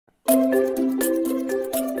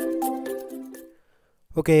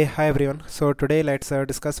Okay, hi everyone. So today let's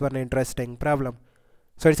discuss one interesting problem.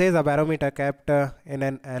 So it says a barometer kept in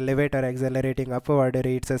an elevator accelerating upward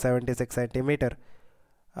reaches 76 centimeter.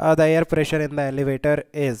 The air pressure in the elevator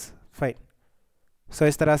is fine. So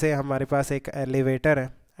इस तरह से हमारे पास एक elevator है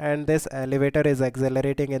and this elevator is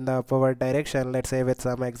accelerating in the upward direction, let's say with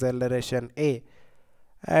some acceleration a.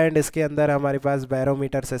 And इसके अंदर हमारे पास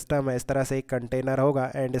barometer system है. इस तरह से एक कंटेनर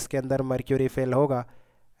होगा एंड इसके अंदर मर्क्यूरी फिल होगा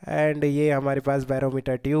एंड ये हमारे पास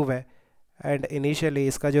बैरोमीटर ट्यूब है एंड इनिशियली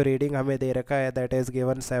इसका जो रीडिंग हमें दे रखा है that is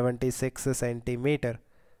given 76 centimetre,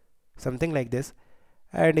 something like this.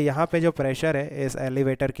 And यहाँ पे जो प्रेशर है इस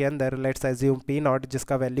एलिवेटर के अंदर, लेट्स एज्यूम पी नॉट,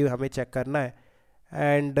 जिसका वैल्यू हमें चेक करना है.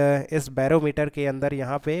 एंड इस बैरोमीटर के अंदर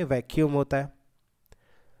यहाँ पे वैक्यूम होता है.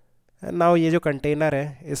 नाउ ये जो कंटेनर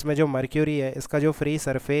है इसमें जो मर्क्यूरी है इसका जो फ्री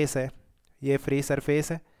सरफेस है ये फ्री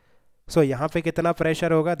सरफेस है. सो यहाँ पे कितना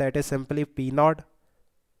प्रेशर होगा that is simply P not.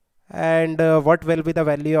 And what will be the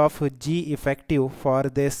value of ji effective for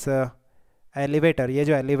this elevator. ये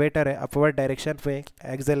जो एलिवेटर है अपवर्ड डायरेक्शन पे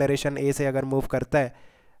एक्सेलरेशन ए से अगर मूव करता है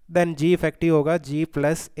देन जी इफेक्टिव होगा जी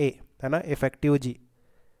प्लस ए, है ना, इफेक्टिव जी.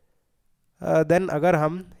 देन अगर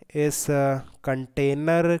हम इस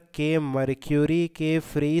कंटेनर के मर्क्यूरी के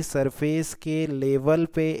फ्री सरफेस के लेवल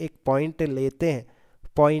पे एक पॉइंट लेते हैं,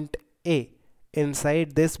 point A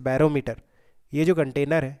inside this barometer. ये जो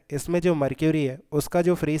कंटेनर है इसमें जो मर्क्यूरी है उसका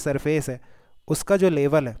जो फ्री सरफेस है उसका जो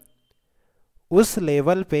लेवल है उस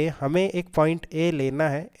लेवल पे हमें एक पॉइंट ए लेना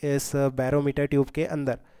है इस बैरोमीटर ट्यूब के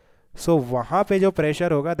अंदर. सो वहाँ पे जो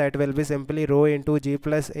प्रेशर होगा that will be simply rho into ji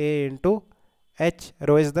plus A into H.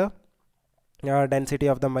 Row is the density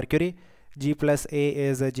of the mercury, G plus A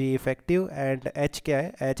is G effective and H क्या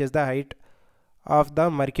है, H is the height of the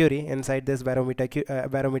mercury inside this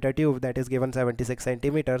barometer tube that is given 76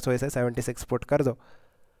 centimeter. so इसे 76 put कर दो.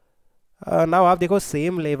 now आप देखो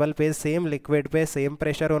same level पे same liquid पे same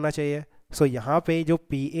pressure होना चाहिए. सो यहाँ पे जो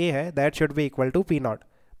PA है that should be equal to P not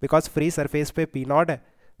because free surface पे पी नॉट है.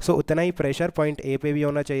 सो उतना ही प्रेशर पॉइंट ए पे भी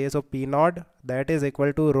होना चाहिए. सो P not that is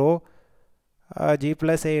equal to row ji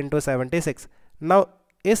plus A into 76. Now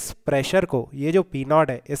इस प्रेशर को, ये जो पी नॉट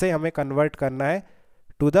है, इसे हमें कन्वर्ट करना है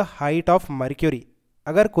to the height of mercury.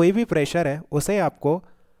 अगर कोई भी प्रेशर है उसे आपको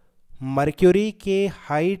मर्क्यूरी के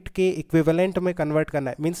हाइट के इक्विवेलेंट में कन्वर्ट करना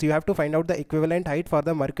है. Means you have to find out the equivalent height for the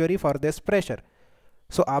mercury for this pressure.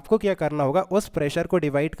 सो आपको क्या करना होगा, उस प्रेशर को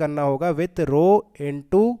डिवाइड करना होगा with rho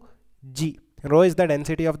into ji. Row is the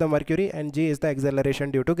density of the mercury and ji is the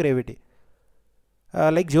acceleration due to gravity.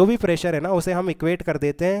 Like जो भी प्रेशर है ना उसे हम इक्वेट कर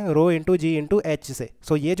देते हैं रो इंटू जी इंटू एच से.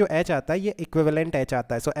 सो ये जो एच आता है ये इक्विवेलेंट एच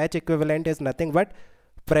आता है. So H equivalent is nothing but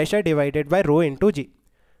pressure divided by rho into जी.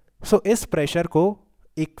 सो इस प्रेशर को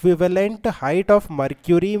इक्विवेलेंट हाइट ऑफ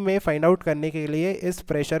मर्क्यूरी में फाइंड आउट करने के लिए इस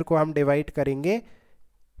प्रेशर को हम डिवाइड करेंगे,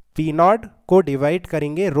 पी नॉट को डिवाइड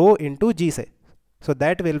करेंगे रो इंटू जी से. So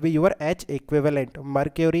that will be your H equivalent,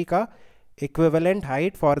 mercury का equivalent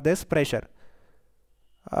height for this pressure.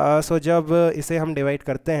 सो जब इसे हम डिवाइड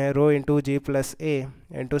करते हैं rho into ji plus A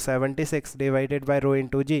into 76 divided by rho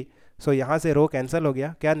into जी. सो यहाँ से रो कैंसिल हो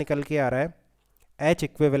गया, क्या निकल के आ रहा है, H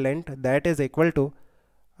equivalent that is equal to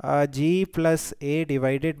ji plus A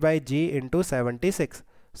divided by ji into 76.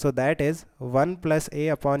 So that is 1 plus A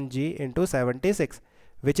upon ji into 76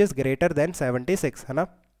 which is greater than 76, है ना.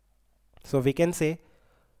 So we can say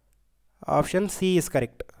option C is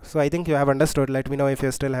correct. So I think you have understood. Let me know if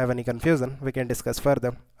you still have any confusion. We can discuss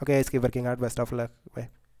further. Okay, guys, keep working hard. Best of luck. Bye.